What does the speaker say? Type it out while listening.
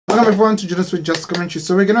Welcome everyone to Junosuede Just Commentary.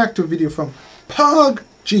 So we're gonna react to a video from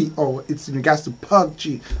PUBG. Oh, it's in regards to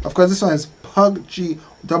PUBG. Of course, this one is PUBG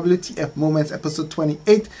WTF Moments episode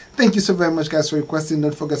 28. Thank you so very much, guys, for requesting.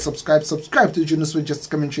 Don't forget subscribe to Junosuede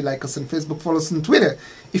Just Commentary. Like us on Facebook, follow us on Twitter.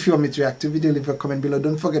 If you want me to react to a video, leave a comment below.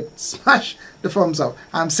 Don't forget, smash the thumbs up.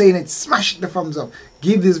 I'm saying it, smash the thumbs up.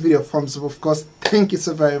 Give this video a thumbs up, of course. Thank you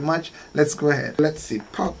so very much. Let's go ahead. Let's see,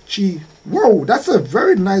 PUBG. Whoa, that's a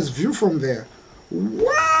very nice view from there.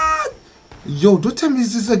 What? Yo, don't tell me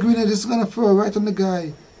this is a grenade that's gonna throw right on the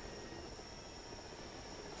guy.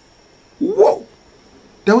 Whoa!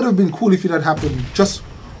 That would have been cool if it had happened. Just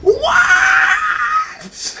what?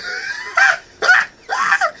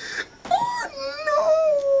 Oh, no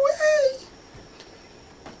way!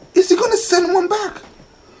 Is he gonna send one back?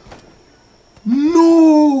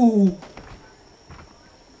 No!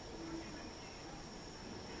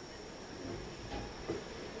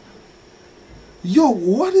 Yo,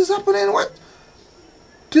 what is happening? What?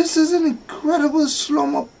 This is an incredible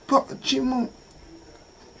slow-mo PUBG mode.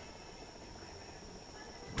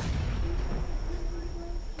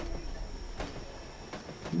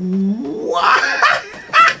 What?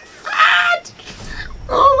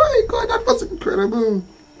 Oh my god, that was incredible.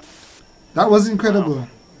 That was incredible.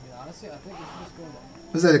 Yeah, honestly, I think it's just going on.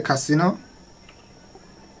 Was that a casino?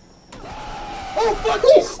 Oh, fuck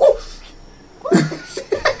this!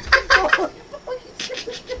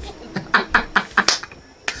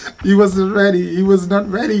 He wasn't ready. He was not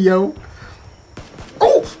ready, yo.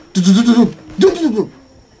 Oh!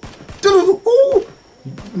 Oh!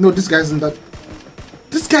 No, this guy's not that.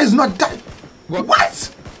 This guy's not that. What?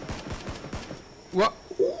 What? What?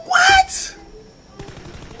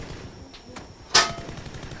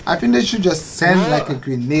 I think they should just send like a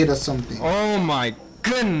grenade or something. Oh my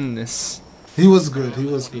goodness. He was good. He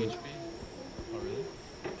was good.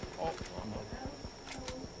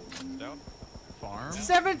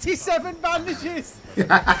 77 bandages!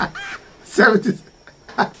 70.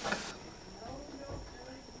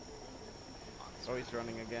 So he's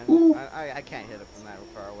running again. Ooh. I can't hit it from that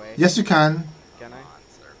far away. Yes, you can. Can I?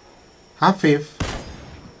 Have faith.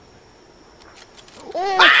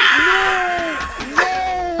 Oh!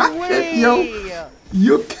 No! No way! Yo,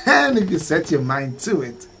 you can if you set your mind to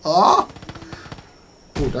it. Oh,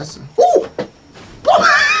 oh, that's. Oh!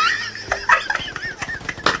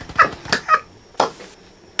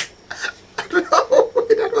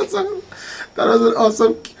 That was an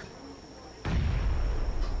awesome.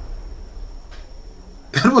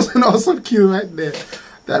 That was an awesome kill right there.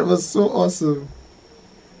 That was so awesome.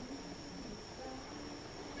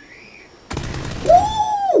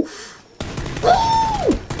 Woo! Woo!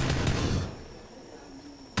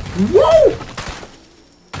 Whoa!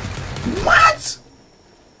 What?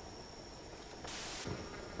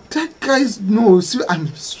 That guy's no. See,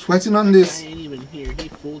 I'm sweating on this. I ain't even here. He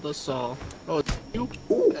fooled us all. Oh, you?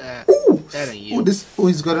 Ooh, ooh. That ain't you. Oh, this. Oh,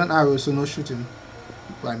 he's got an arrow, so no shooting.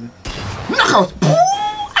 One. Knockout.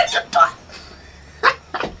 And you done.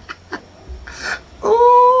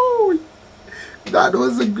 Oh, that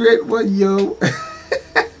was a great one, yo.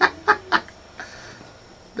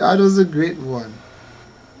 That was a great one.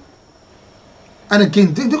 And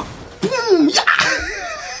again, boom, yeah.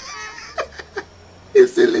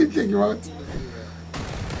 He's still leaving you out.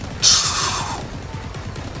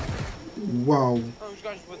 Wow.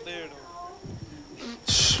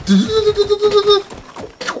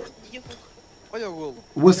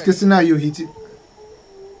 Worst case scenario, hit it.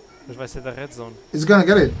 Dus vai ser da red zone. He's gonna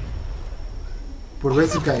get it. But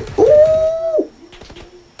where's the guy? Ooh!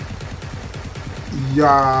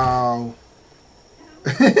 Yo.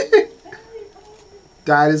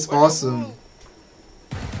 That is awesome.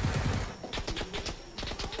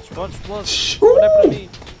 Spot. Olha pra mim.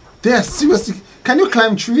 There, seriously. Can you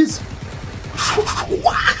climb trees?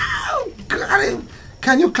 Wow! Got him.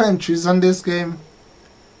 Can you climb trees on this game?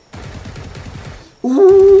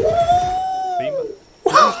 Ooh!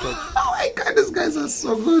 Oh my god, these guys are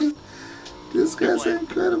so good. These guys are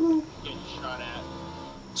incredible.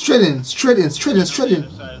 Straight in. Holy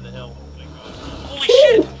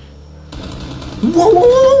shit! Whoa!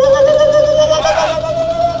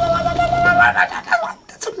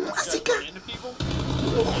 That's a massacre!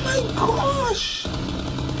 Oh my gosh!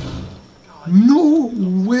 No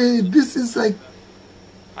way! This is like.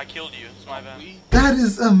 I killed you. It's my bad. That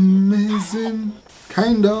is amazing.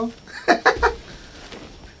 Kind of.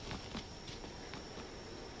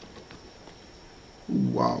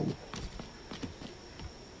 Wow.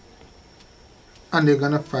 And they're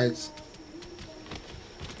gonna fight.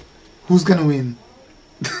 Who's gonna win?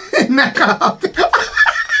 Knock out. They're not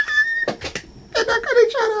gonna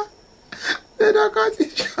each other. they don't got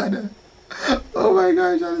each other. Oh my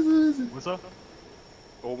gosh, that is amazing. Wo ist er?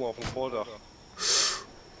 Oben auf dem Vordach.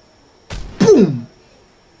 Boom!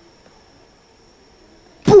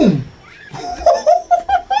 Boom! Oh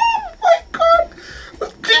my god!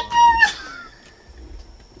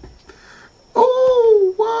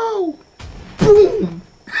 Oh wow! Boom!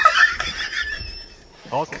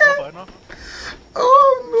 Draußen ist noch einer.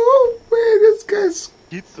 Oh no way! This guy's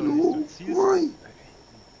Geht's doch no nicht, du ziehst. way!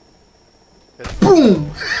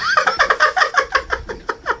 Boom!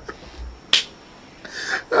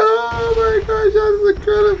 Oh my gosh, that is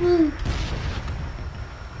incredible!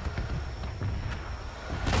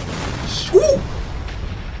 Woo!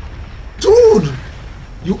 Dude!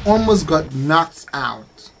 You almost got knocked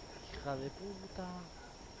out.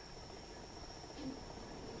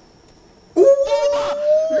 Ooh!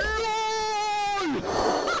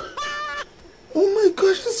 Oh my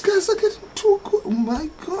gosh, these guys are getting too good. Oh my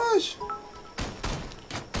gosh.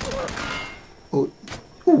 Oh,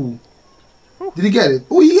 ooh. Did he get it?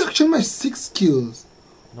 Oh, he actually made 6 kills.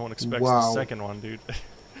 No one expects Wow. the second one, dude.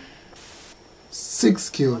 6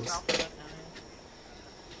 kills.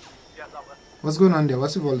 What's going on there?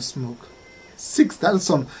 What's with all the smoke? 6. That was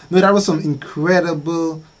some. No, that was some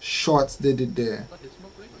incredible shots they did there.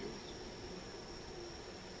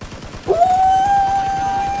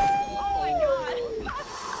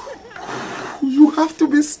 You have to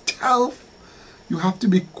be stealth. You have to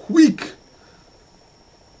be quick.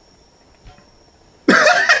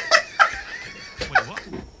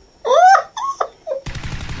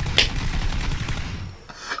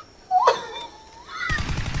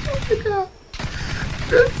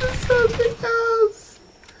 This is something else.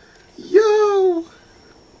 Yo.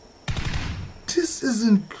 This is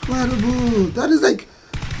incredible. That is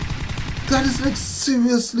like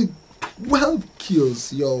seriously 12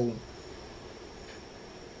 kills, yo.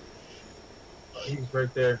 He's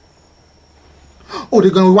right there. Oh,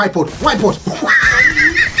 they're gonna wipe out. Wipe out.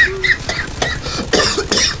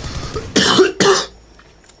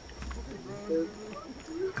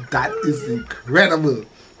 That is incredible.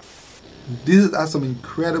 These are some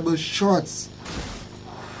incredible shots.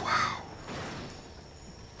 Wow.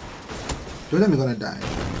 Don't let me gonna die.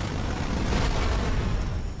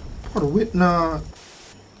 What a wit now.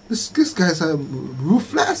 This guy's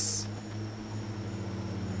ruthless.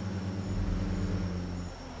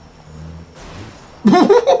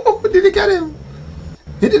 Did he get him?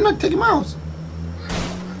 He did not take him out.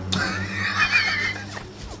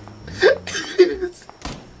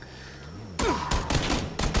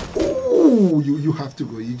 Ooh, you have to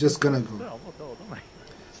go. You're just gonna go.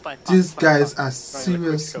 These guys are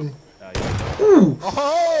seriously. Ooh!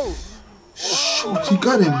 Shoot! He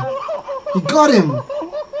got him. He got him.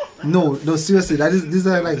 No, seriously. These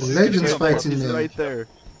are like legends fighting there. Right there.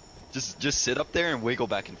 Just sit up there and wiggle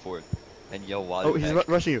back and forth, and yell Wadu. Oh, he's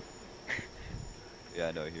rushing you. Yeah,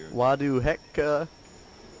 I know. Here. Wadu hecka.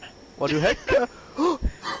 Wadu hecka.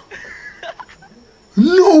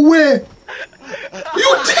 No way!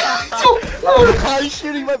 You did! Oh, he's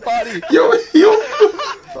shooting my body. Yo!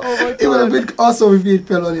 Oh my god. It would have been awesome if he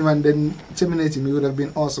fell on him and then terminated him. It would have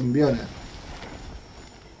been awesome, be honest.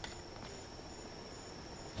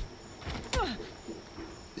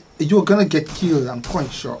 You're gonna get killed, I'm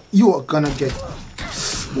quite sure. You are gonna get.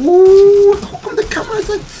 Ooh! How come the camera is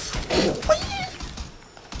like.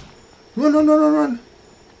 Run!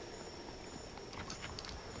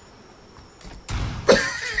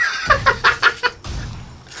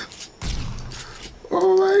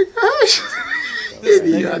 Oh my gosh!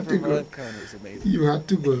 You had to go. You had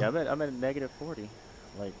to go. Yeah, I'm at a -40.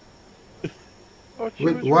 Like, Oh,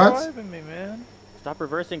 Wait, what? driving me, man. stop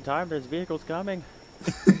reversing time. There's vehicles coming.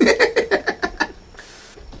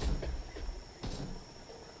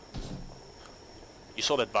 You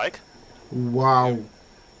saw that bike? Wow.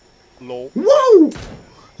 Lol. Whoa!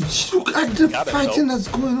 Look at the Yeah, but fighting no. that's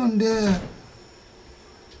going on there.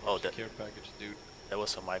 Oh, that, Care package, dude. that was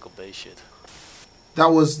some Michael Bay shit.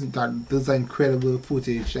 Those are incredible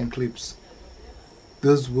footage and clips.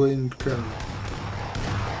 Those were incredible.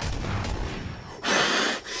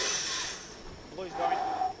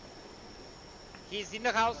 He's in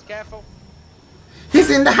the house, careful. He's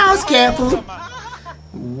in the house, careful.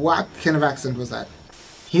 What kind of accent was that?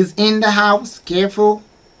 He's in the house, careful.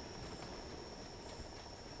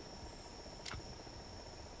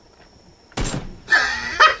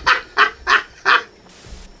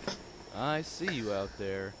 I see you out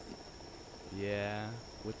there. Yeah,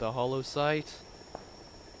 with the hollow sight.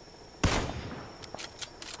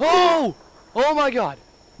 Oh! Oh my god!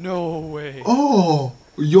 No way. Oh,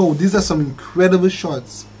 yo, these are some incredible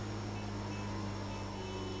shots.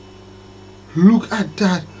 Look at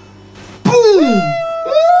that. Boom!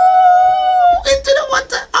 Into the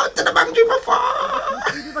water, out to the bungee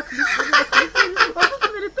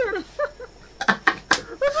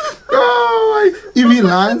Oh, if he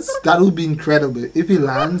lands, that will be incredible. If he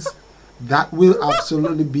lands, that will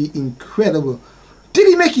absolutely be incredible. Did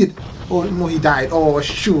he make it? Oh no, he died. Oh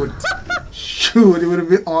shoot. Shoot, it would have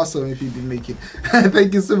been awesome if he did make it.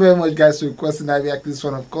 Thank you so very much guys for requesting I react to this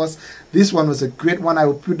one. Of course, this one was a great one. I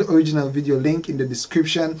will put the original video link in the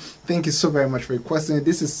description. Thank you so very much for requesting it.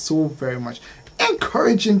 This is so very much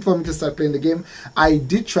encouraging for me to start playing the game. I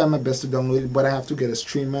did try my best to download it, but I have to get a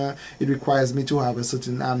streamer. It requires me to have a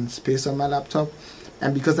certain space on my laptop,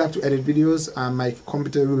 and because I have to edit videos, my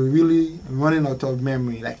computer will really running out of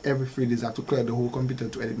memory. Like every 3 days I have to clear the whole computer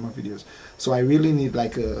to edit my videos. So I really need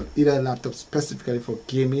like either a laptop specifically for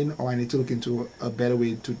gaming, or I need to look into a better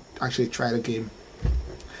way to actually try the game.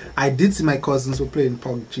 I did see my cousins were playing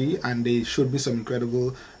PUBG and they showed me some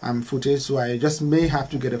incredible footage, so I just may have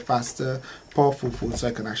to get a faster, powerful phone so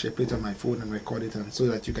I can actually play it on my phone and record it, and so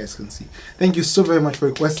that you guys can see. Thank you so very much for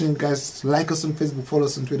requesting it, guys. Like us on Facebook, follow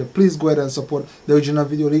us on Twitter. Please go ahead and support the original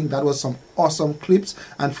video link. That was some awesome clips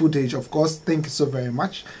and footage, of course. Thank you so very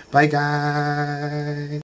much. Bye guys.